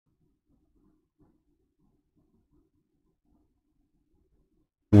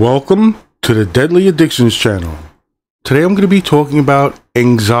Welcome to the Deadly Addictions channel. Today I'm going to be talking about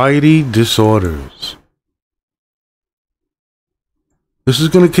anxiety disorders. This is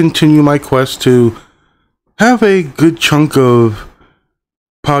going to continue my quest to have a good chunk of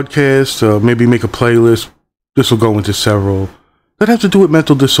podcasts, maybe make a playlist. This will go into several that have to do with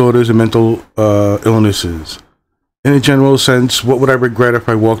mental disorders and mental illnesses. In a general sense, what would I regret if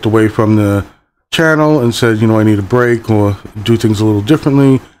I walked away from the channel and said, I need a break or do things a little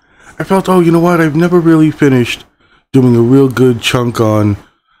differently? I felt, I've never really finished doing a real good chunk on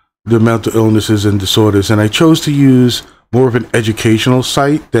the mental illnesses and disorders, and I chose to use more of an educational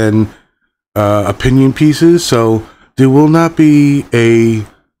site than opinion pieces. So there will not be a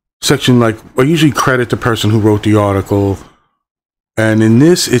section like, I usually credit the person who wrote the article, and in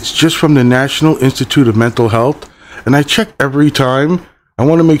this, it's just from the National Institute of Mental Health, and I check every time. I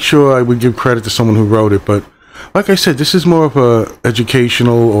want to make sure I would give credit to someone who wrote it, but like I said, this is more of a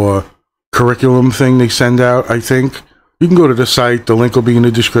educational or curriculum thing they send out, I think. You can go to the site. The link will be in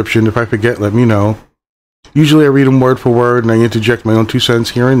the description. If I forget, let me know. Usually I read them word for word and I interject my own 2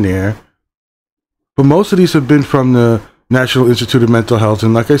 cents here and there. But most of these have been from the National Institute of Mental Health,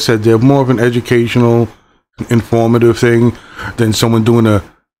 and like I said, they're more of an educational, informative thing than someone doing a,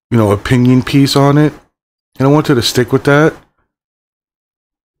 opinion piece on it. And I wanted to stick with that.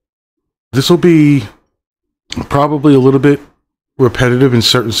 This will be probably a little bit repetitive in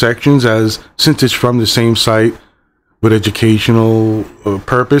certain sections, since it's from the same site with educational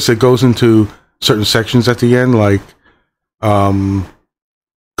purpose, it goes into certain sections at the end, like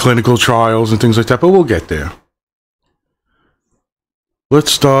clinical trials and things like that, but we'll get there.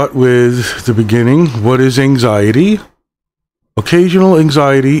 Let's start with the beginning. What is anxiety? Occasional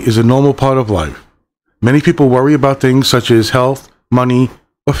anxiety is a normal part of life. Many people worry about things such as health, money,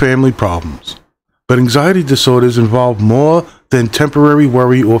 or family problems. But anxiety disorders involve more than temporary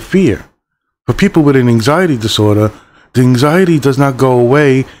worry or fear. For people with an anxiety disorder, the anxiety does not go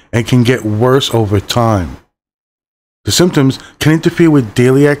away and can get worse over time. The symptoms can interfere with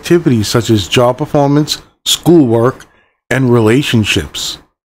daily activities such as job performance, schoolwork, and relationships.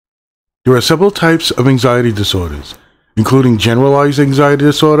 There are several types of anxiety disorders, including generalized anxiety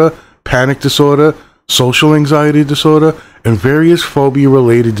disorder, panic disorder, social anxiety disorder, and various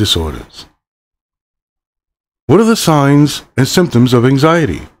phobia-related disorders. What are the signs and symptoms of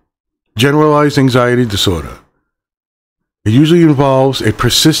anxiety? Generalized anxiety disorder. It usually involves a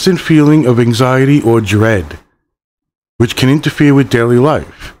persistent feeling of anxiety or dread, which can interfere with daily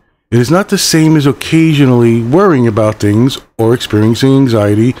life. It is not the same as occasionally worrying about things or experiencing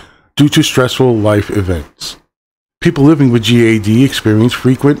anxiety due to stressful life events. People living with GAD experience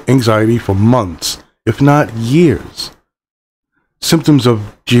frequent anxiety for months, if not years. Symptoms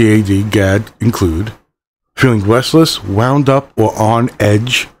of GAD include feeling restless, wound up, or on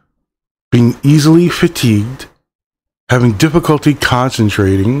edge, being easily fatigued, having difficulty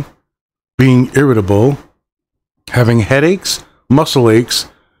concentrating, being irritable, having headaches, muscle aches,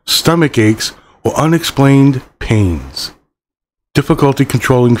 stomach aches, or unexplained pains, difficulty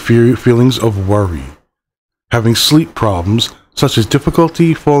controlling feelings of worry, having sleep problems such as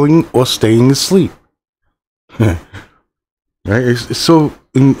difficulty falling or staying asleep. Right? It's so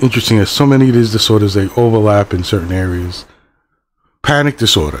interesting. There's so many of these disorders, they overlap in certain areas. Panic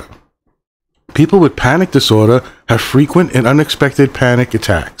disorder. People with panic disorder have frequent and unexpected panic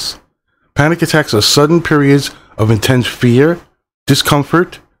attacks. Panic attacks are sudden periods of intense fear,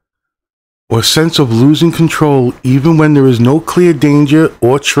 discomfort, or sense of losing control even when there is no clear danger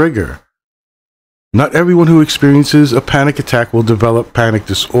or trigger. Not everyone who experiences a panic attack will develop panic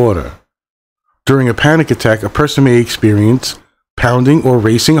disorder. During a panic attack, a person may experience pounding or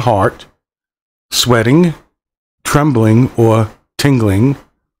racing heart, sweating, trembling or tingling,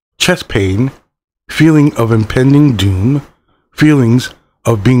 chest pain, feeling of impending doom, feelings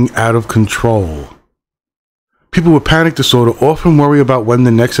of being out of control. People with panic disorder often worry about when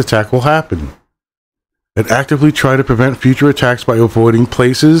the next attack will happen and actively try to prevent future attacks by avoiding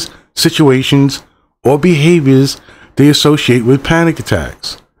places, situations, or behaviors they associate with panic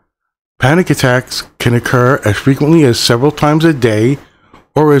attacks. Panic attacks can occur as frequently as several times a day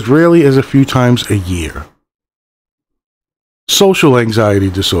or as rarely as a few times a year. Social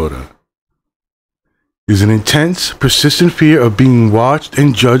anxiety disorder is an intense, persistent fear of being watched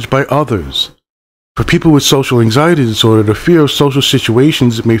and judged by others. For people with social anxiety disorder, the fear of social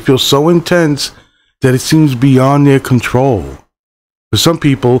situations may feel so intense that it seems beyond their control. For some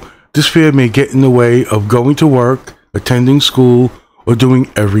people, this fear may get in the way of going to work, attending school, or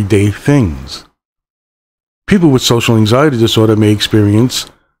doing everyday things. People with social anxiety disorder may experience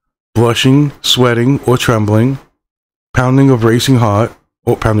blushing, sweating, or trembling, pounding of racing heart,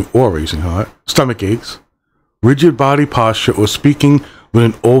 or pounding or racing heart, stomach aches, rigid body posture or speaking with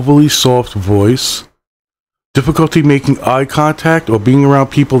an overly soft voice, difficulty making eye contact or being around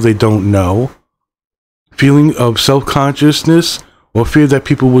people they don't know, feeling of self-consciousness or fear that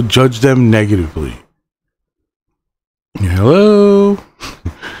people will judge them negatively. Hello?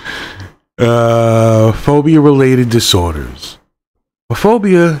 Phobia-related disorders. A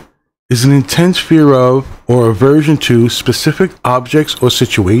phobia is an intense fear of or aversion to specific objects or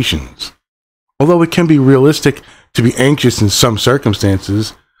situations. Although it can be realistic to be anxious in some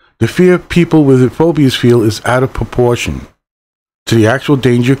circumstances, the fear people with phobias feel is out of proportion to the actual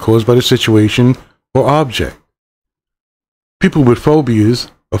danger caused by the situation or object. People with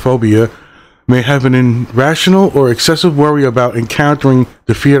phobia may have an irrational or excessive worry about encountering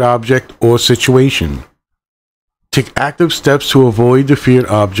the feared object or situation. Take active steps to avoid the feared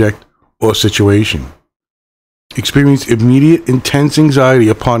object or situation. Experience immediate intense anxiety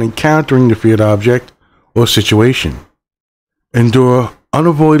upon encountering the feared object or situation. Endure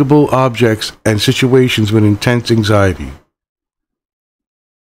unavoidable objects and situations with intense anxiety.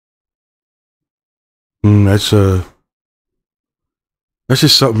 That's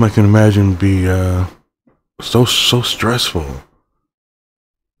just something I can imagine be so stressful.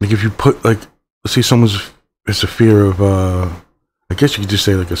 Like if you put let's say it's a fear of I guess you could just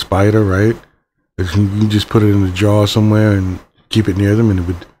say like a spider, right? You can just put it in a jar somewhere and keep it near them, and it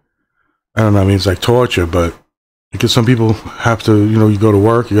would, I don't know, I mean, it's like torture, but because some people have to, you go to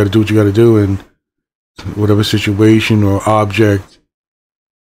work, you got to do what you got to do, and whatever situation or object,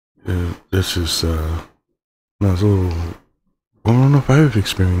 this is, no, it's a little, I don't know if I've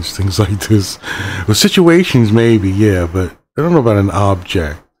experienced things like this. Well, situations maybe, yeah, but I don't know about an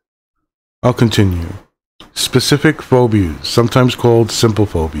object. I'll continue. Specific phobias, sometimes called simple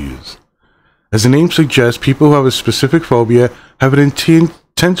phobias. As the name suggests, people who have a specific phobia have an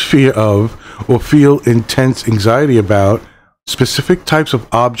intense fear of or feel intense anxiety about specific types of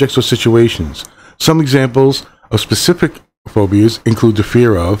objects or situations. Some examples of specific phobias include the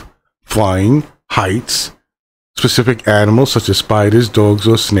fear of flying, heights, specific animals such as spiders, dogs,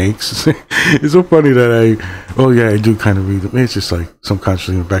 or snakes. It's so funny that I do kind of read them. It's just like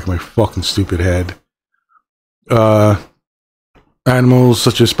subconsciously in the back of my fucking stupid head. Animals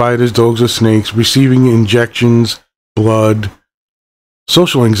such as spiders, dogs, or snakes, receiving injections, blood,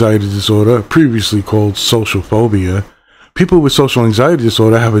 social anxiety disorder, previously called social phobia. People with social anxiety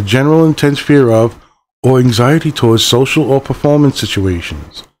disorder have a general intense fear of or anxiety towards social or performance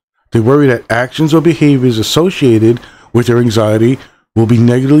situations. They worry that actions or behaviors associated with their anxiety will be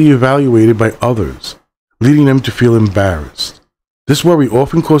negatively evaluated by others, leading them to feel embarrassed. This worry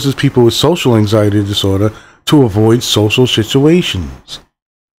often causes people with social anxiety disorder to avoid social situations.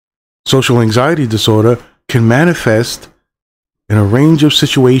 Social anxiety disorder can manifest in a range of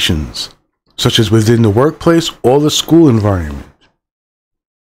situations, such as within the workplace or the school environment.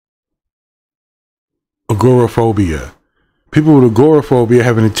 Agoraphobia. People with agoraphobia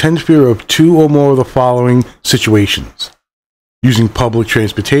have an intense fear of two or more of the following situations: using public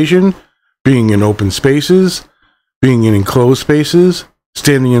transportation, being in open spaces, being in enclosed spaces,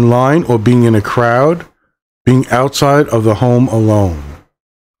 standing in line or being in a crowd, being outside of the home alone.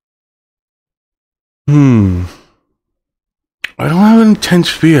 I don't have an intense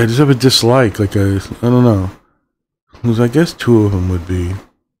fear. I just have a dislike. I don't know. Because I guess two of them would be.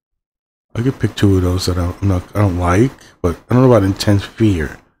 I could pick two of those that I don't like, but I don't know about intense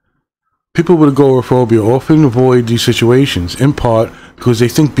fear. People with agoraphobia often avoid these situations, in part because they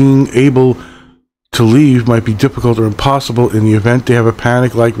think being able to leave might be difficult or impossible in the event they have a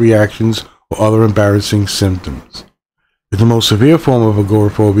panic-like reactions or other embarrassing symptoms. In the most severe form of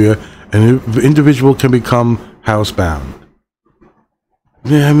agoraphobia, an individual can become housebound.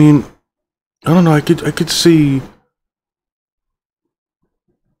 Yeah, I mean, I don't know, I could see,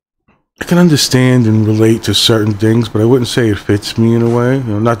 I can understand and relate to certain things, but I wouldn't say it fits me in a way.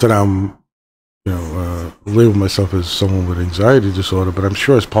 Not that I'm, label myself as someone with anxiety disorder, but I'm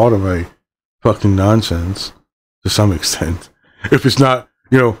sure it's part of my fucking nonsense to some extent. If it's not,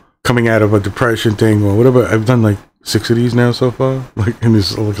 coming out of a depression thing or whatever. I've done like 6 of these now so far. And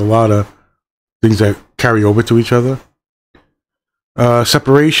there's like a lot of things that carry over to each other.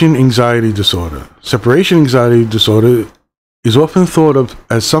 Separation anxiety disorder. Separation anxiety disorder is often thought of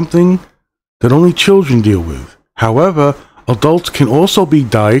as something that only children deal with. However, adults can also be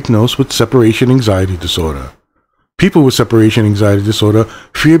diagnosed with separation anxiety disorder. People with separation anxiety disorder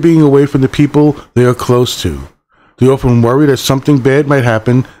fear being away from the people they are close to. They often worry that something bad might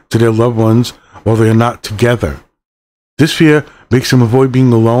happen to their loved ones while they are not together. This fear makes them avoid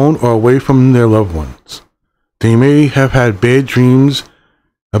being alone or away from their loved ones. They may have had bad dreams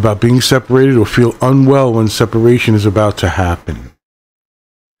about being separated or feel unwell when separation is about to happen.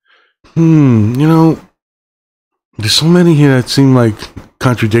 You know, there's so many here that seem like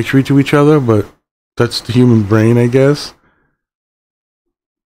contradictory to each other, but that's the human brain, I guess.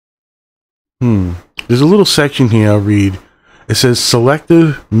 There's a little section here I'll read. It says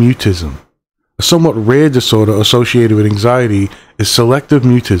selective mutism. A somewhat rare disorder associated with anxiety is selective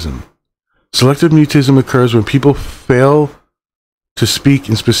mutism. Selective mutism occurs when people fail to speak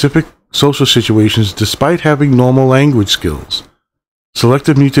in specific social situations despite having normal language skills.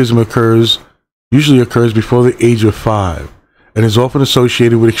 Selective mutism usually occurs before the age of 5 and is often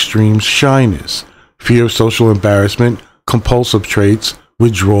associated with extreme shyness, fear of social embarrassment, compulsive traits,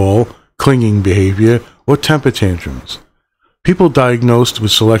 withdrawal, clinging behavior, or temper tantrums. People diagnosed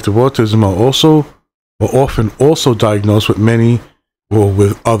with selective autism are often also diagnosed with many or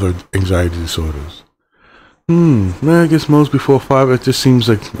with other anxiety disorders. I guess most before 5, it just seems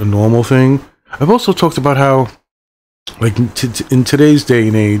like a normal thing. I've also talked about how, like, in today's day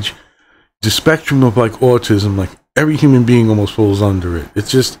and age, the spectrum of like autism, like every human being almost falls under it.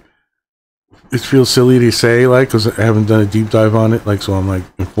 It feels silly to say, like, because I haven't done a deep dive on it, like, so I'm like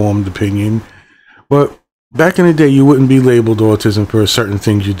informed opinion. But back in the day, you wouldn't be labeled autism for certain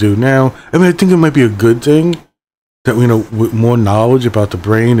things you do. Now, I mean, I think it might be a good thing that, you know, with more knowledge about the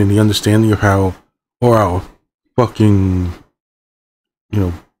brain and the understanding of how, or how fucking, you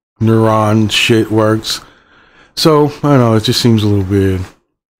know, neuron shit works. So, I don't know, it just seems a little weird.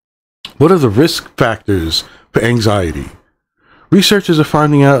 What are the risk factors for anxiety? Researchers are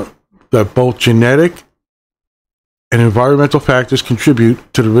finding out that both genetic and environmental factors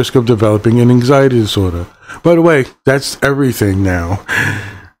contribute to the risk of developing an anxiety disorder. By the way, that's everything now.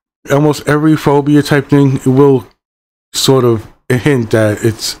 Almost every phobia type thing will sort of hint that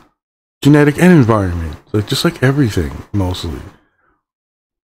it's genetic and environment. Like, just like everything, mostly.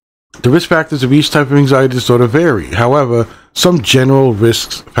 The risk factors of each type of anxiety disorder vary. However, some general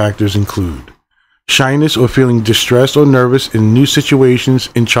risk factors include shyness or feeling distressed or nervous in new situations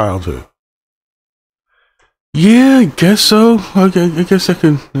in childhood. Yeah, I guess so. Okay, I guess I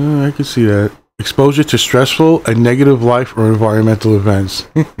can see that. Exposure to stressful and negative life or environmental events.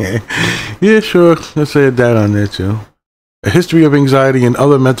 Yeah, sure. Let's say that on there too. A history of anxiety and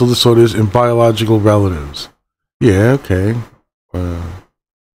other mental disorders in biological relatives. Yeah, okay.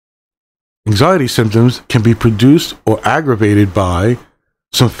 Anxiety symptoms can be produced or aggravated by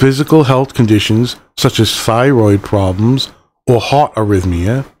some physical health conditions such as thyroid problems or heart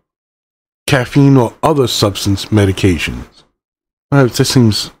arrhythmia, caffeine or other substance medications. That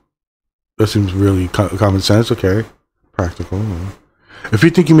seems really common sense. Okay, practical. If you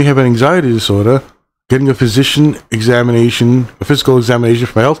think you may have an anxiety disorder, getting a physical examination from a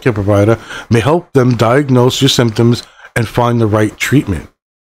healthcare provider may help them diagnose your symptoms and find the right treatment.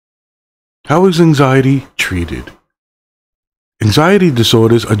 How is anxiety treated? Anxiety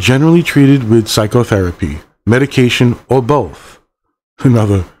disorders are generally treated with psychotherapy, medication, or both.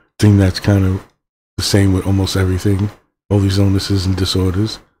 Another thing that's kind of the same with almost everything, all these illnesses and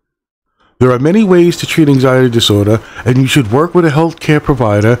disorders. There are many ways to treat anxiety disorder, and you should work with a healthcare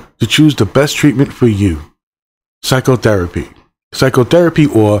provider to choose the best treatment for you. Psychotherapy. Psychotherapy,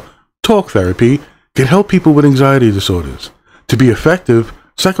 or talk therapy, can help people with anxiety disorders. To be effective,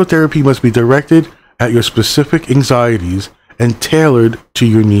 psychotherapy must be directed at your specific anxieties and tailored to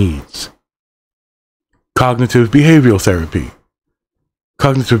your needs. Cognitive behavioral therapy.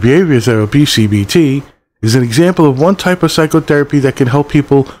 Cognitive behavior therapy, CBT, is an example of one type of psychotherapy that can help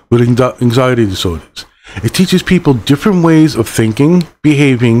people with anxiety disorders. It teaches people different ways of thinking,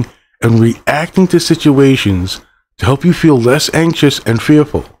 behaving, and reacting to situations to help you feel less anxious and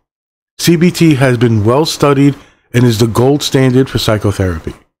fearful. CBT has been well studied and is the gold standard for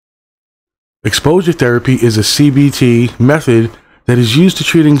psychotherapy. Exposure therapy is a CBT method that is used to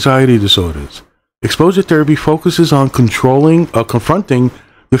treat anxiety disorders. Exposure therapy focuses on confronting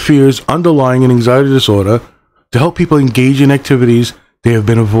the fears underlying an anxiety disorder to help people engage in activities they have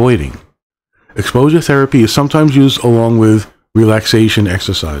been avoiding. Exposure therapy is sometimes used along with relaxation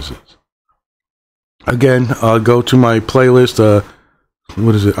exercises. Again, I'll go to my playlist.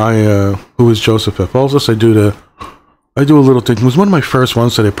 What is it? Who is Joseph F. Olsos? I do a little thing. It was one of my first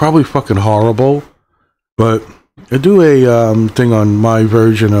ones, so they're probably fucking horrible. But I do a thing on my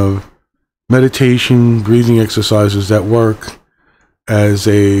version of meditation, breathing exercises that work as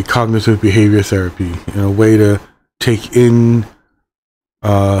a cognitive behavior therapy, in a way to take in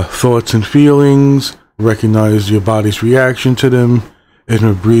thoughts and feelings, recognize your body's reaction to them, in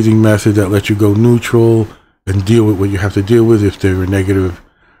a breathing method that lets you go neutral and deal with what you have to deal with, if they're a negative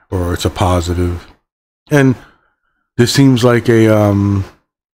or it's a positive. And this seems like a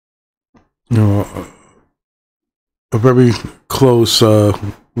you know, a very close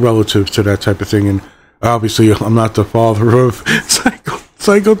relative to that type of thing. And obviously, I'm not the father of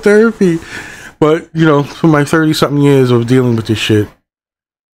psychotherapy, but you know, for my 30-something years of dealing with this shit,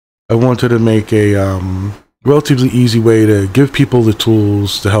 I wanted to make a relatively easy way to give people the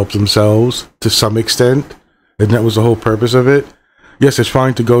tools to help themselves to some extent, and that was the whole purpose of it. Yes, it's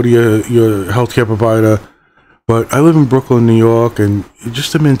fine to go to your healthcare provider, but I live in Brooklyn, New York, and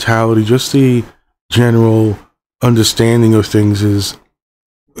just the mentality, just the general understanding of things is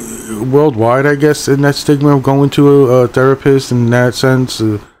worldwide, I guess, in that stigma of going to a therapist in that sense.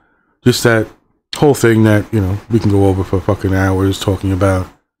 Just that whole thing that, you know, we can go over for fucking hours talking about.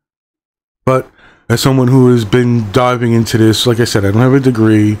 But as someone who has been diving into this, like I said, I don't have a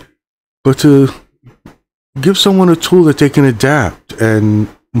degree, but to give someone a tool that they can adapt and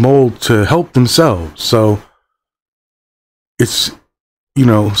mold to help themselves. So it's, you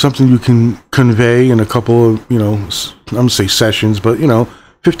know, something you can convey in a couple of, you know, I'm gonna say sessions, but, you know,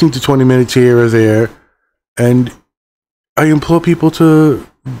 15 to 20 minutes here or there. And I implore people to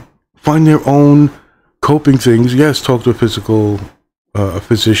find their own coping things. Yes, talk to a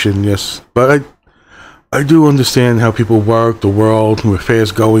physician, yes. But I do understand how people work, the world, with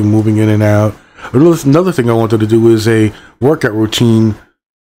affairs going, moving in and out. Another thing I wanted to do is a workout routine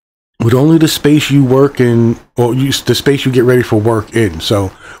with only the space you work in, or the space you get ready for work in.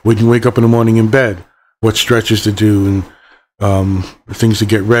 So when you wake up in the morning in bed, what stretches to do and things to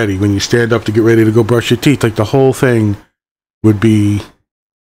get ready. When you stand up to get ready to go brush your teeth, like the whole thing would be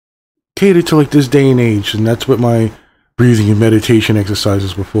catered to like this day and age. And that's what my breathing and meditation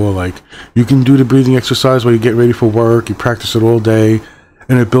exercises were for. Like, you can do the breathing exercise while you get ready for work, you practice it all day,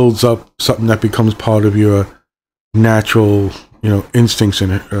 and it builds up something that becomes part of your natural, you know, instincts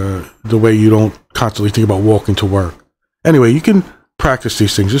in it, the way you don't constantly think about walking to work. Anyway, you can practice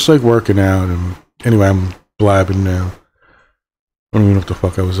these things just like working out. And anyway, I'm blabbing now. I don't even know what the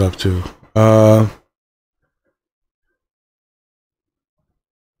fuck I was up to.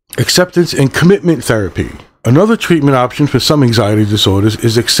 Acceptance and commitment therapy. Another treatment option for some anxiety disorders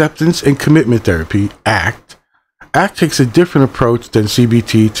is acceptance and commitment therapy, ACT. ACT takes a different approach than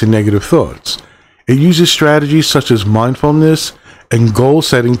CBT to negative thoughts. It uses strategies such as mindfulness and goal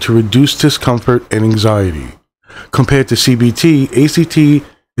setting to reduce discomfort and anxiety. Compared to CBT, ACT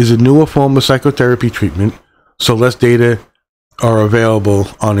is a newer form of psychotherapy treatment, so less data are available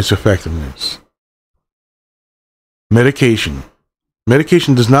on its effectiveness. Medication.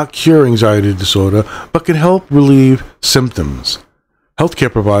 Medication does not cure anxiety disorder, but can help relieve symptoms.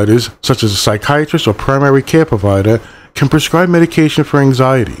 Healthcare providers, such as a psychiatrist or primary care provider, can prescribe medication for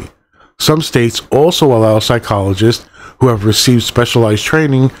anxiety. Some states also allow psychologists who have received specialized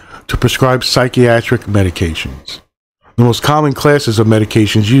training to prescribe psychiatric medications. The most common classes of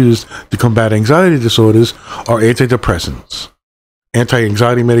medications used to combat anxiety disorders are antidepressants.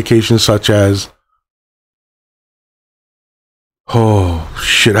 Anti-anxiety medications such as, oh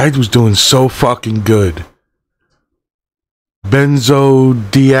shit, I was doing so fucking good.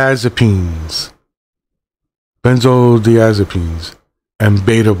 Benzodiazepines and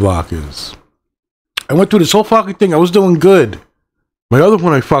beta blockers. I went through this whole fucking thing. I was doing good. My other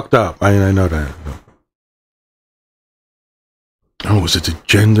one I fucked up. I know that. Oh, was it the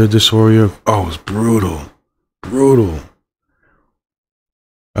gender dysphoria? Oh, it was brutal.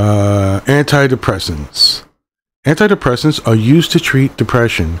 Antidepressants. Antidepressants are used to treat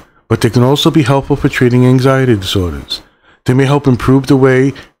depression, but they can also be helpful for treating anxiety disorders. They may help improve the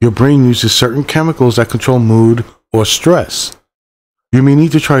way your brain uses certain chemicals that control mood or stress. You may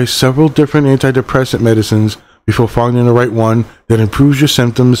need to try several different antidepressant medicines before finding the right one that improves your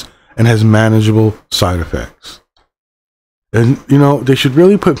symptoms and has manageable side effects. And, you know, they should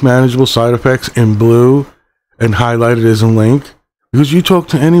really put manageable side effects in blue and highlight it as a link, because you talk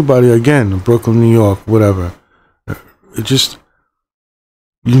to anybody, again, in Brooklyn, New York, whatever, it just,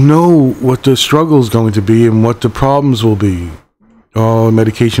 you know what the struggle is going to be and what the problems will be. Oh,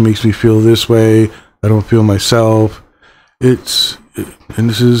 medication makes me feel this way. I don't feel myself. And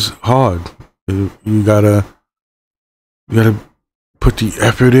this is hard. You gotta put the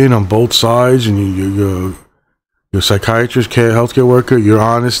effort in on both sides, and your psychiatrist, healthcare worker, your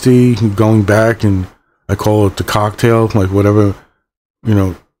honesty, going back, and I call it the cocktail, like whatever, you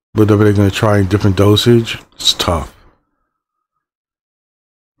know, whatever they're gonna try in different dosage. It's tough.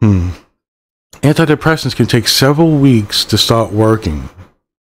 Antidepressants can take several weeks to start working,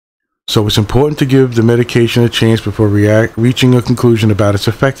 so it's important to give the medication a chance before reaching a conclusion about its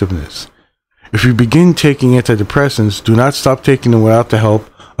effectiveness. If you begin taking antidepressants, do not stop taking them without the help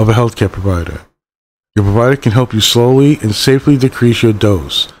of a healthcare provider. Your provider can help you slowly and safely decrease your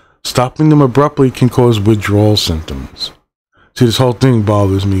dose, Stopping them abruptly can cause withdrawal symptoms. See, this whole thing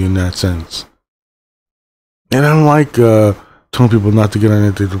bothers me in that sense. And I don't like telling people not to get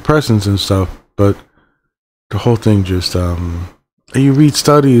on antidepressants and stuff, but the whole thing just, you read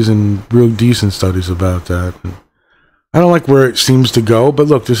studies and real decent studies about that. I don't like where it seems to go, but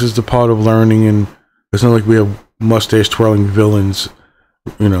look, this is the part of learning, and it's not like we have mustache-twirling villains,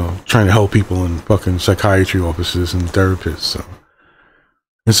 you know, trying to help people in fucking psychiatry offices and therapists, so.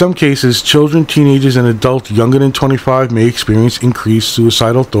 In some cases, children, teenagers, and adults younger than 25 may experience increased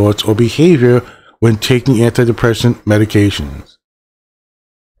suicidal thoughts or behavior when taking antidepressant medications.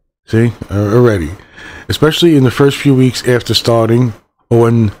 See? Already. Especially in the first few weeks after starting or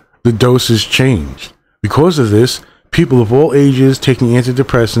when the doses change. Because of this, people of all ages taking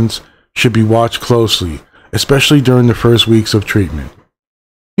antidepressants should be watched closely, especially during the first weeks of treatment.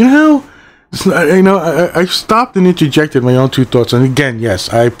 You know, I stopped and interjected my own two thoughts. And again, yes,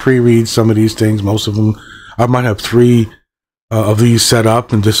 I pre-read some of these things. Most of them, I might have 3 of these set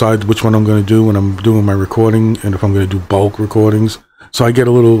up and decide which one I'm going to do when I'm doing my recording, and if I'm going to do bulk recordings. So I get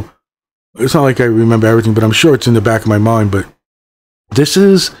a little, it's not like I remember everything, but I'm sure it's in the back of my mind. But this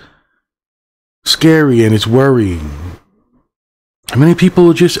is scary and it's worrying. How many people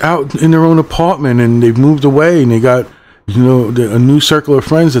are just out in their own apartment and they've moved away and they got, you know, a new circle of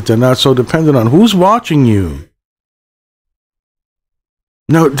friends that they're not so dependent on? Who's watching you?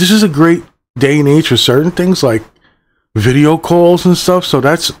 Now, this is a great day and age for certain things like video calls and stuff, so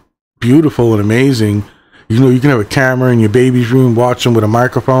that's beautiful and amazing. You know, you can have a camera in your baby's room, watch them with a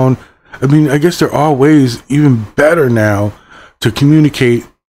microphone. I mean, I guess there are ways even better now to communicate.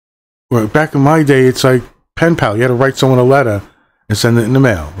 Well, back in my day, it's like pen pal. You had to write someone a letter and send it in the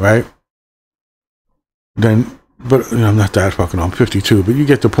mail, right? Then, but you know, I'm not that fucking old. I'm 52, but you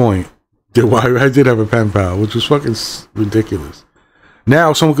get the point. I did have a pen pal, which was fucking ridiculous.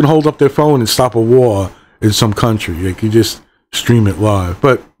 Now, someone can hold up their phone and stop a war in some country. They can just stream it live.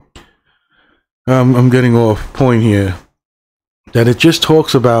 But I'm getting off point here. That it just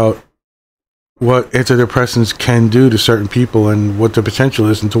talks about what antidepressants can do to certain people and what the potential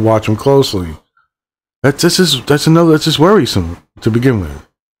is, and to watch them closely. That's just worrisome to begin with.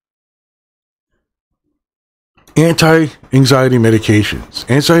 Anti-anxiety medications.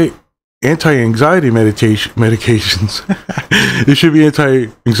 Anti-anxiety medications. It should be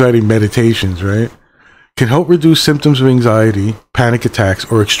anti-anxiety meditations, right? Can help reduce symptoms of anxiety, panic attacks,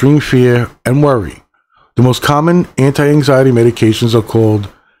 or extreme fear and worry. The most common anti-anxiety medications are called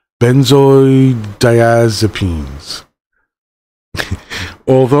benzodiazepines.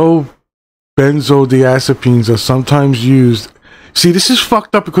 Although benzodiazepines are sometimes used. See, this is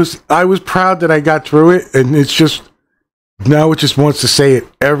fucked up because I was proud that I got through it, and it's just, now it just wants to say it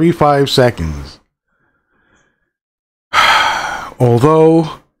every 5 seconds.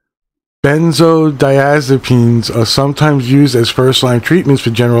 Although benzodiazepines are sometimes used as first-line treatments for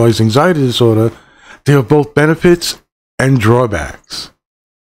generalized anxiety disorder, they have both benefits and drawbacks.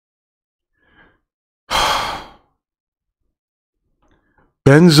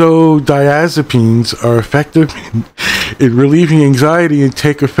 Benzodiazepines are effective in relieving anxiety and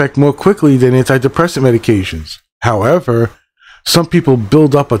take effect more quickly than antidepressant medications. However, some people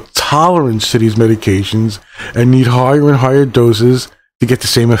build up a tolerance to these medications and need higher and higher doses to get the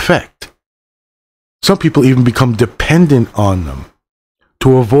same effect. Some people even become dependent on them.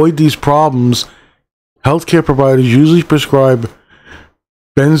 To avoid these problems, healthcare providers usually prescribe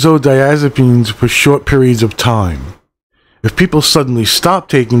benzodiazepines for short periods of time. If people suddenly stop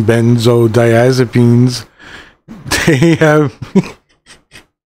taking benzodiazepines,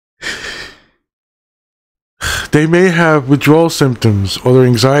 they may have withdrawal symptoms, or their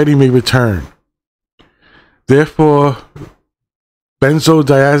anxiety may return. Therefore,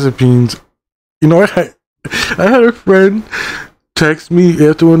 benzodiazepines, you know, I had a friend text me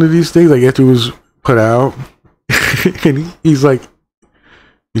after one of these things, like after it was put out, and he's like,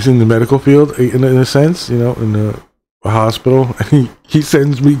 he's in the medical field in a sense, you know, in the hospital, and he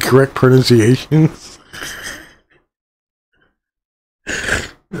sends me correct pronunciations.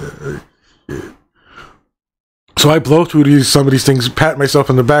 So I blow through some of these things, pat myself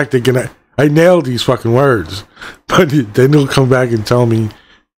on the back, thinking I nailed these fucking words. But then he'll come back and tell me,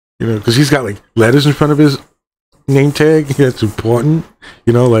 you know, because he's got like letters in front of his name tag. That's important,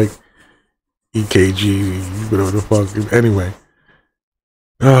 you know, like EKG, whatever the fuck. Anyway.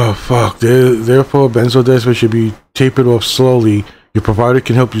 Oh, fuck. Therefore, benzodiazepines should be tapered off slowly. Your provider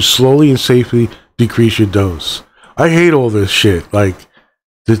can help you slowly and safely decrease your dose. I hate all this shit. Like,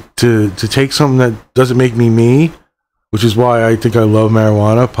 to take something that doesn't make me me, which is why I think I love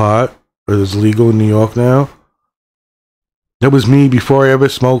marijuana, pot, or it's legal in New York now. That was me before I ever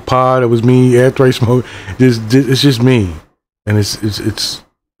smoked pot. It was me after I smoked. It's just me, and it's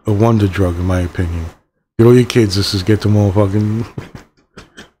a wonder drug in my opinion. Get all your kids. This is get them all fucking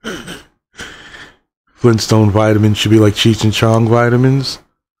Flintstone vitamins. Should be like Cheech and Chong vitamins,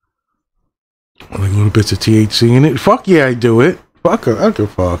 like little bits of THC in it. Fuck yeah, I do it. Fuck her. I don't give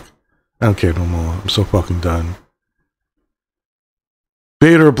a fuck. I don't care no more. I'm so fucking done.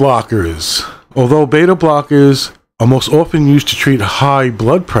 Beta blockers. Although beta blockers are most often used to treat high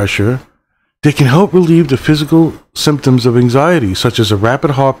blood pressure, they can help relieve the physical symptoms of anxiety, such as a rapid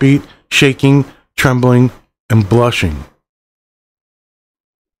heartbeat, shaking, trembling, and blushing.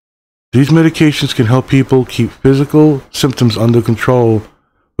 These medications can help people keep physical symptoms under control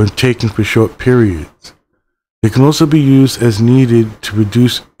when taken for short periods. They can also be used as needed to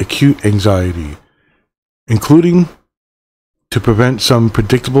reduce acute anxiety, including to prevent some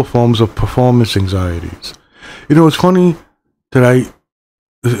predictable forms of performance anxieties. You know, it's funny that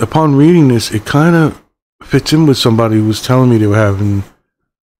upon reading this, it kind of fits in with somebody who was telling me they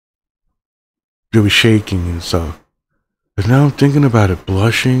were shaking and stuff. But now I'm thinking about it,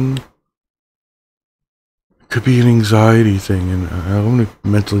 blushing. It could be an anxiety thing, and I want to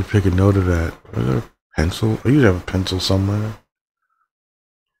mentally take a note of that. Is there a pencil? I usually have a pencil somewhere.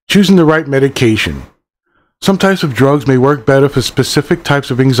 Choosing the right medication. Some types of drugs may work better for specific types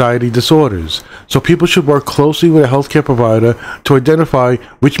of anxiety disorders, so people should work closely with a healthcare provider to identify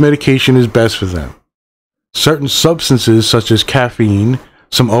which medication is best for them. Certain substances such as caffeine,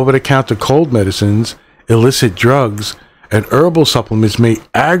 some over-the-counter cold medicines, illicit drugs, and herbal supplements may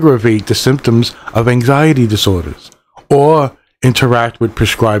aggravate the symptoms of anxiety disorders or interact with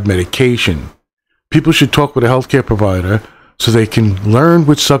prescribed medication. People should talk with a healthcare provider so they can learn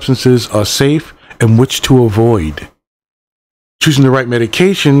which substances are safe and which to avoid. Choosing the right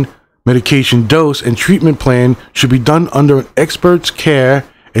medication, medication dose, and treatment plan should be done under an expert's care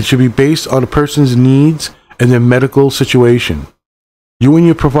and should be based on a person's needs and their medical situation. You and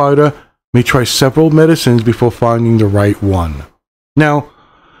your provider may try several medicines before finding the right one. Now,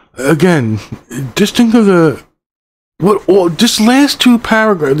 again, just think of this last two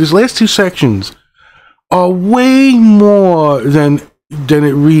paragraphs, these last two sections are way more than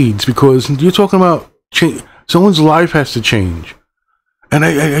it reads, because you're talking about someone's life has to change. And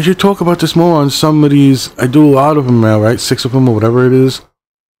I should talk about this more on some of these. I do a lot of them now, right? 6 of them or whatever it is.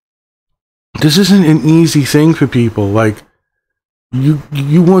 This isn't an easy thing for people. Like,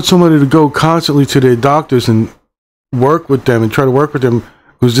 you want somebody to go constantly to their doctors and work with them and try to work with them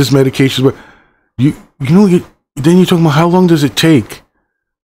because this medication is then you're talking about how long does it take?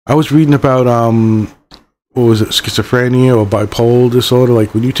 I was reading about what was it, schizophrenia or bipolar disorder.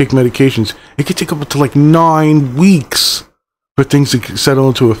 Like, when you take medications, it can take up to like 9 weeks for things to settle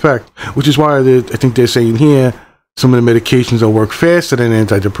into effect, which is why I think they're saying here some of the medications will work faster than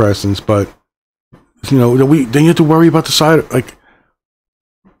antidepressants. But you know, then you have to worry about the side. Like,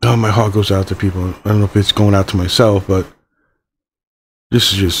 oh, my heart goes out to people. I don't know if it's going out to myself, but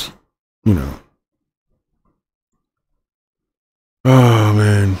this is just, you know, oh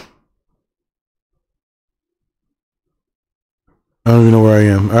man, I don't even know where I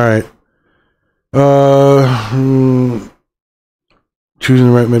am. All right. Choosing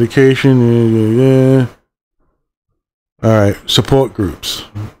the right medication. Yeah. All right. Support groups.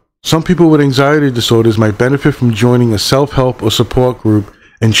 Some people with anxiety disorders might benefit from joining a self-help or support group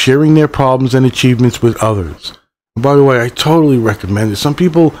and sharing their problems and achievements with others. And by the way, I totally recommend it. Some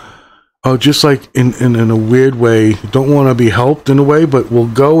people are just like in a weird way, don't want to be helped in a way, but will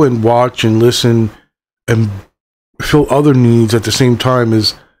go and watch and listen and fill other needs at the same time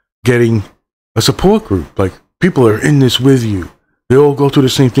as getting a support group. Like, people are in this with you. They all go through the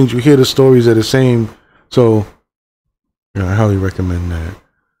same things. You hear the stories are the same. So, yeah, I highly recommend that.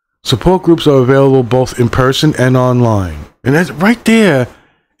 Support groups are available both in person and online. And that right there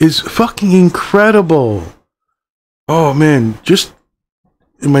is fucking incredible. Oh man, just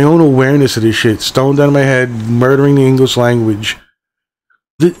in my own awareness of this shit, stoned out of my head, murdering the English language.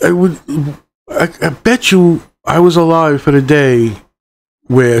 I bet you I was alive for the day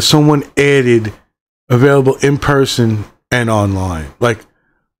where someone added available in person and online. Like,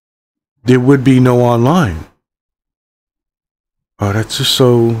 there would be no online. Oh, that's just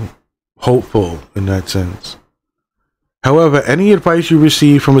so hopeful in that sense. However, any advice you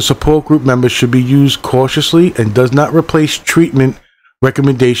receive from a support group member should be used cautiously and does not replace treatment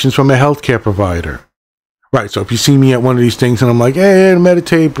recommendations from a healthcare provider. Right, so if you see me at one of these things and I'm like, hey,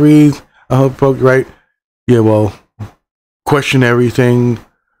 meditate, breathe, right? Yeah, well, question everything,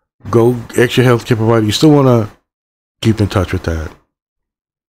 go ask your healthcare provider. You still want to keep in touch with that.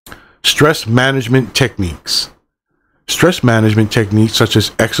 Stress management techniques. Stress management techniques such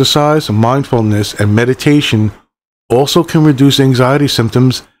as exercise, mindfulness, and meditation also can reduce anxiety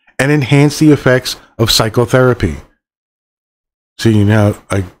symptoms and enhance the effects of psychotherapy. See, now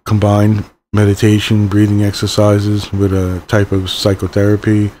I combine meditation, breathing exercises with a type of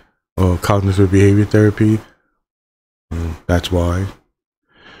psychotherapy or cognitive behavior therapy. That's why.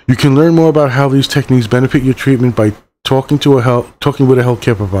 You can learn more about how these techniques benefit your treatment by talking with a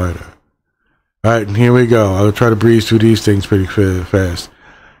healthcare provider. All right, and here we go. I'll try to breeze through these things pretty fast.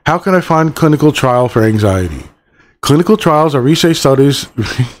 How can I find clinical trial for anxiety? Clinical trials are research studies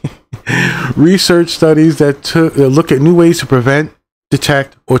that look at new ways to prevent,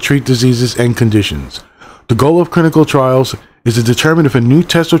 detect, or treat diseases and conditions. The goal of clinical trials is to determine if a new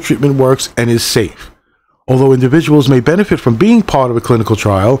test or treatment works and is safe. Although individuals may benefit from being part of a clinical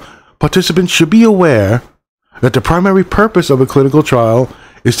trial, participants should be aware that the primary purpose of a clinical trial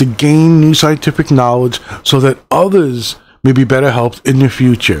is to gain new scientific knowledge so that others may be better helped in the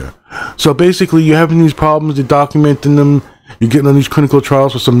future. So basically, you're having these problems, you're documenting them, you're getting on these clinical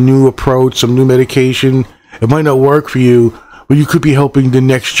trials with some new approach, some new medication. It might not work for you, but you could be helping the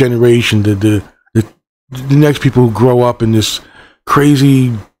next generation, the next people who grow up in this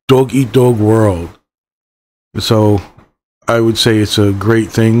crazy dog-eat-dog world. So I would say it's a great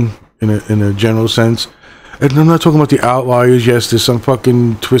thing in a general sense. And I'm not talking about the outliers. Yes, there's some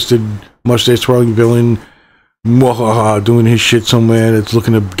fucking twisted mustache-twirling villain doing his shit somewhere that's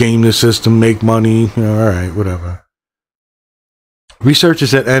looking to game the system, make money. You know, all right, whatever.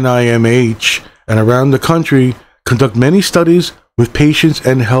 Researchers at NIMH and around the country conduct many studies with patients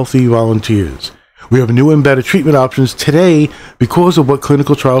and healthy volunteers. We have new and better treatment options today because of what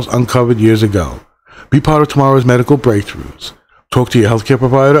clinical trials uncovered years ago. Be part of tomorrow's medical breakthroughs. Talk to your healthcare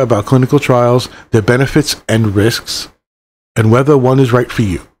provider about clinical trials, their benefits and risks, and whether one is right for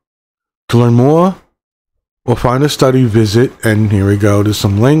you. To learn more or find a study, visit, and here we go, there's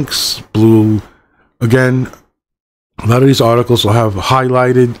some links, blue. Again, a lot of these articles will have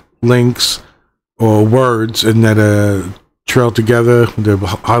highlighted links or words and that trail together. They're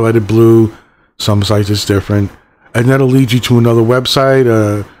highlighted blue. Some sites it's different. And that'll lead you to another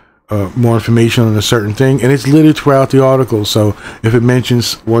website, more information on a certain thing, and it's littered throughout the article. So if it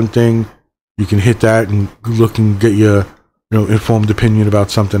mentions one thing, you can hit that and look and get your informed opinion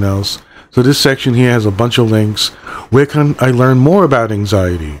about something else. So this section here has a bunch of links. Where can I learn more about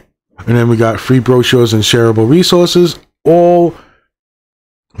anxiety? And then we got free brochures and shareable resources, all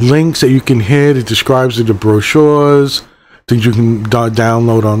links that you can hit. It describes the brochures, things you can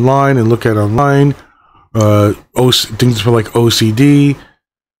download online and look at online, things for like OCD,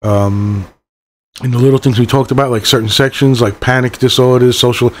 and the little things we talked about, like certain sections like panic disorders,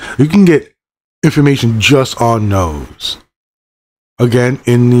 social. You can get information just on those. Again,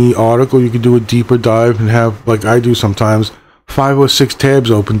 in the article, you can do a deeper dive and have, like I do sometimes, 5 or 6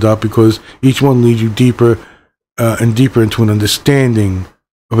 tabs opened up because each one leads you deeper and deeper into an understanding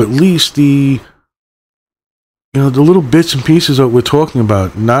of at least the little bits and pieces that we're talking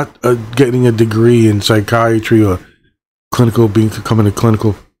about. Not getting a degree in psychiatry or becoming a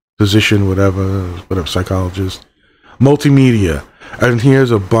clinical physician, whatever, psychologist. Multimedia. And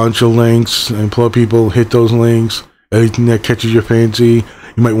here's a bunch of links. I implore people, hit those links. Anything that catches your fancy.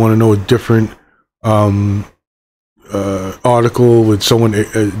 You might want to know a different article with someone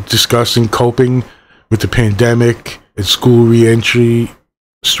discussing coping with the pandemic and school re-entry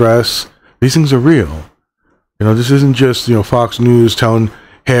stress. These things are real. This isn't just Fox News telling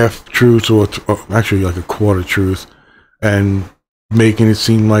half truths or actually like a quarter truth and making it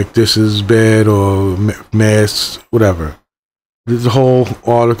seem like this is bad or mass, whatever. There's whole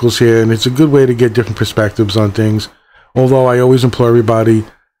articles here, and it's a good way to get different perspectives on things. Although I always implore everybody,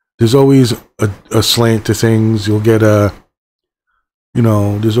 there's always a slant to things. You'll get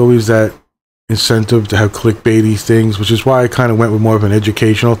there's always that incentive to have clickbaity things, which is why I kind of went with more of an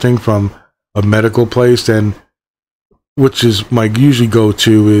educational thing from a medical place, and which is my usually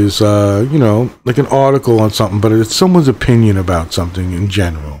go-to is, like an article on something, but it's someone's opinion about something in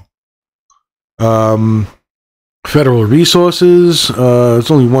general. Federal resources, it's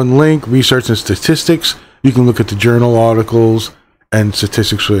only one link, research and statistics. You can look at the journal articles and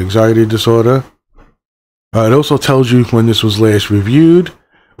statistics for anxiety disorder. It also tells you when this was last reviewed,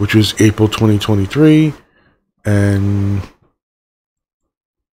 which was April 2023, and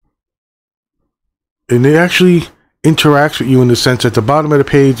it actually interacts with you in the sense at the bottom of the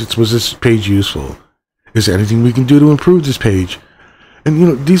page, was this page useful? Is there anything we can do to improve this page?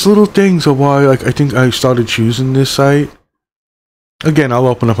 And these little things are why I think I started choosing this site. Again, I'll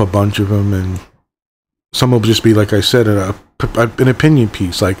open up a bunch of them, and some will just be, like I said, an opinion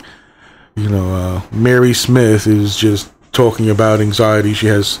piece. Like, Mary Smith is just talking about anxiety. She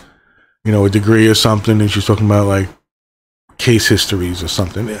has, a degree or something, and she's talking about like case histories or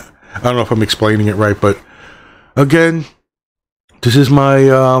something. I don't know if I'm explaining it right, but again, this is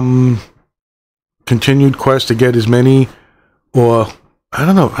my continued quest to get as many, or I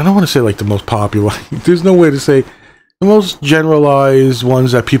don't know, I don't want to say like the most popular. There's no way to say the most generalized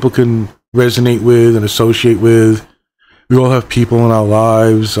ones that people can resonate with and associate with. We all have people in our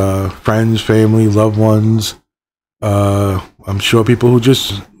lives, friends, family, loved ones. I'm sure people who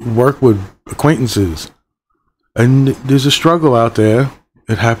just work with acquaintances. And there's a struggle out there.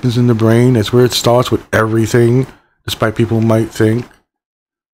 It happens in the brain. That's where it starts with everything, despite people might think.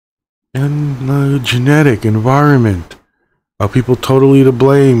 And the genetic environment. Are people totally to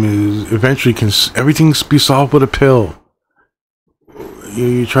blame? Is eventually can everything be solved with a pill?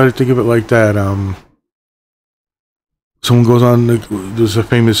 You try to think of it like that. Someone goes on, there's a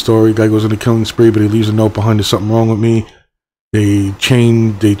famous story, guy goes on a killing spree, but he leaves a note behind, there's something wrong with me. They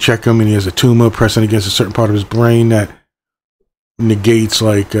check him, and he has a tumor pressing against a certain part of his brain that negates,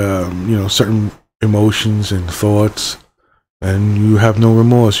 like, certain emotions and thoughts, and you have no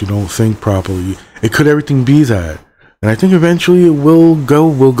remorse, you don't think properly. It could everything be that. And I think eventually it will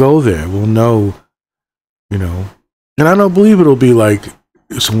go there. We'll know, And I don't believe it'll be like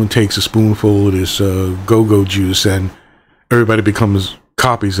someone takes a spoonful of this go-go juice and everybody becomes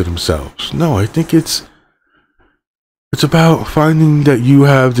copies of themselves. No, I think it's about finding that you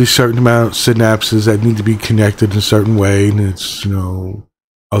have this certain amount of synapses that need to be connected in a certain way, and it's,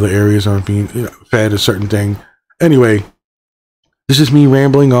 other areas aren't being fed a certain thing. Anyway, this is me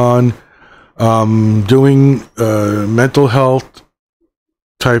rambling on, doing mental health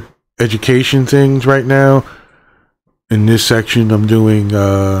type education things right now. In this section, I'm doing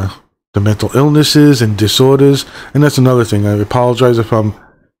the mental illnesses and disorders, and that's another thing. I apologize if I'm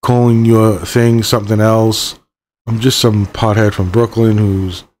calling your thing something else. I'm just some pothead from Brooklyn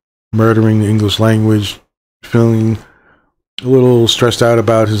who's murdering the English language, feeling a little stressed out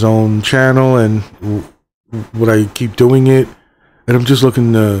about his own channel and would I keep doing it. And I'm just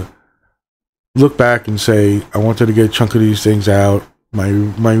looking to look back and say, I wanted to get a chunk of these things out. My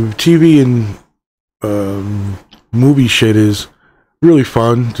TV and movie shit is really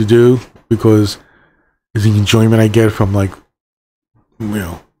fun to do because the enjoyment I get from, like,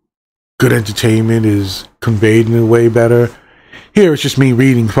 good entertainment is conveyed in a way better. Here it's just me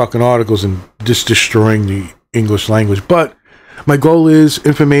reading fucking articles and just destroying the English language. But my goal is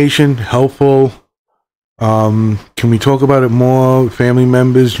information, helpful. Can we talk about it more? Family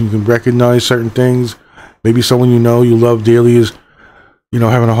members, you can recognize certain things. Maybe someone you love dearly is,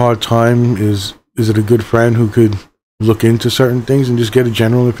 having a hard time. Is it a good friend who could look into certain things and just get a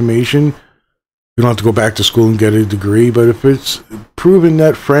general information? You don't have to go back to school and get a degree, but if it's proven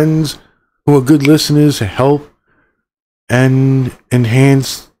that friends who are good listeners help and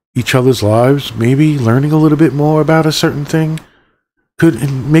enhance each other's lives, maybe learning a little bit more about a certain thing could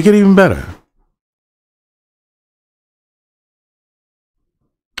make it even better.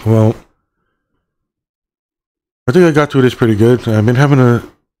 Well, I think I got through this pretty good. I've been having a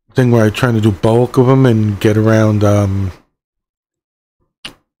thing where I'm trying to do bulk of them and get around the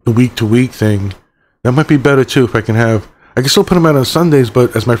week-to-week thing. That might be better too if I can still put them out on Sundays,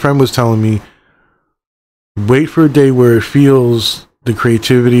 but as my friend was telling me, wait for a day where it feels the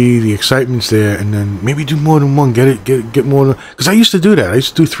creativity, the excitement's there, and then maybe do more than one. Get more. Because I used to do that. I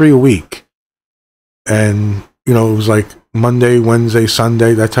used to do 3 a week. And, it was like Monday, Wednesday,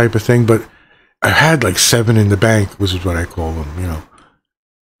 Sunday, that type of thing. But I had like 7 in the bank, which is what I call them,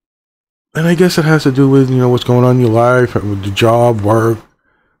 And I guess it has to do with, what's going on in your life, with the job, work,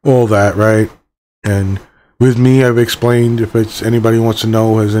 all that, right? And with me, I've explained, if it's anybody wants to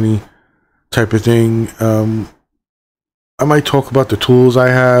know, has any type of thing, I might talk about the tools I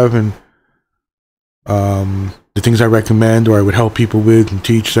have and the things I recommend or I would help people with and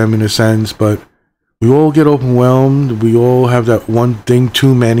teach them in a sense. But we all get overwhelmed. We all have that one thing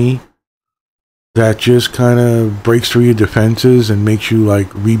too many that just kind of breaks through your defenses and makes you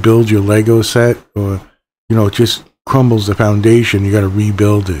like rebuild your Lego set, or it just crumbles the foundation. You got to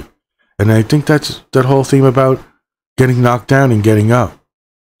rebuild it. And I think that's that whole theme about getting knocked down and getting up.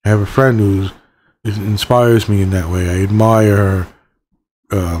 I have a friend who inspires me in that way. I admire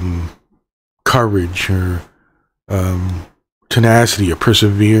her courage, her tenacity, her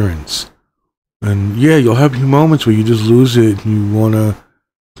perseverance. And yeah, you'll have your moments where you just lose it and you want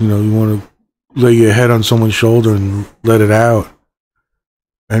to lay your head on someone's shoulder and let it out.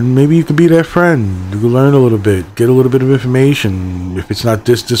 And maybe you can be that friend. You can learn a little bit, get a little bit of information. If it's not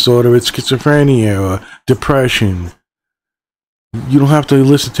this disorder, it's schizophrenia or depression. You don't have to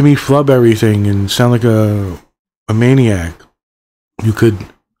listen to me flub everything and sound like a a maniac, you could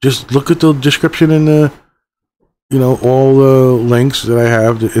just look at the description in the, all the links that I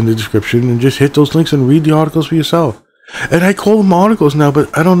have in the description, and just hit those links and read the articles for yourself. And I call them articles now,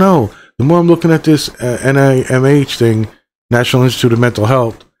 but I don't know. The more I'm looking at this NIMH thing, National Institute of Mental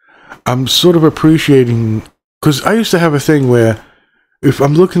Health, I'm sort of appreciating, because I used to have a thing where if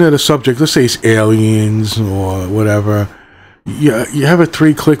I'm looking at a subject, let's say it's aliens or whatever, you have a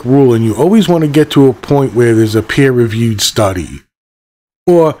 3-click rule, and you always want to get to a point where there's a peer-reviewed study,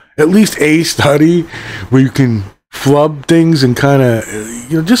 or at least a study where you can flub things and kind of,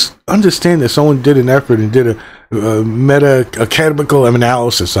 just understand that someone did an effort and did a chemical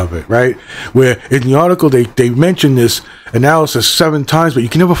analysis of it, right? Where in the article they mention this analysis 7 times, but you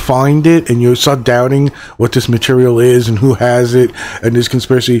can never find it, and you start doubting what this material is and who has it, and this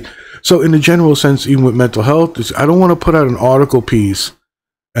conspiracy. So in the general sense, even with mental health, I don't want to put out an article piece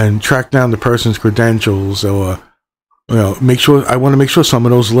and track down the person's credentials, or I want to make sure some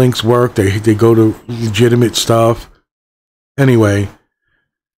of those links work. They go to legitimate stuff. Anyway,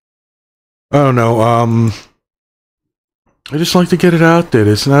 I don't know. I just like to get it out there.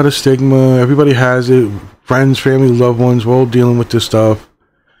 It's not a stigma. Everybody has it. Friends, family, loved ones, we're all dealing with this stuff.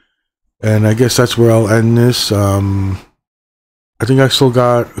 And I guess that's where I'll end this. I think I still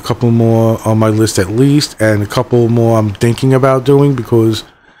got a couple more on my list at least, and a couple more I'm thinking about doing, because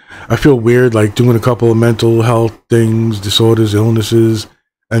I feel weird like doing a couple of mental health things, disorders, illnesses,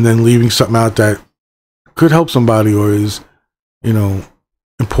 and then leaving something out that could help somebody or is,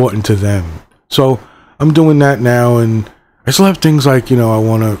 important to them. So I'm doing that now, and I still have things like, I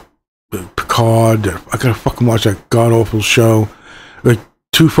want to Picard. I gotta fucking watch that god awful show, like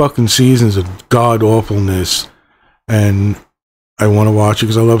 2 fucking seasons of god awfulness, and I want to watch it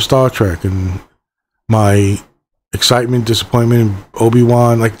because I love Star Trek, and my excitement, disappointment in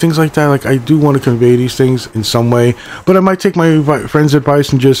Obi-Wan, like things like that. Like I do want to convey these things in some way, but I might take my friend's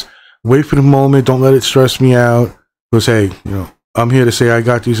advice and just wait for the moment. Don't let it stress me out, because hey, I'm here to say I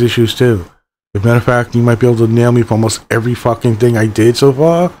got these issues too. As a matter of fact, you might be able to nail me for almost every fucking thing I did so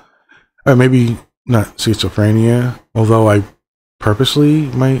far. Or maybe not schizophrenia, although I purposely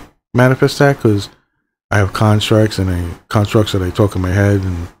might manifest that because I have constructs that I talk in my head,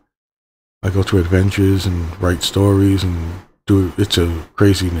 and I go through adventures and write stories and it's a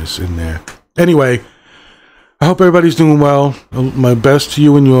craziness in there. Anyway, I hope everybody's doing well. My best to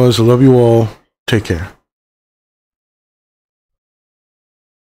you and yours. I love you all. Take care.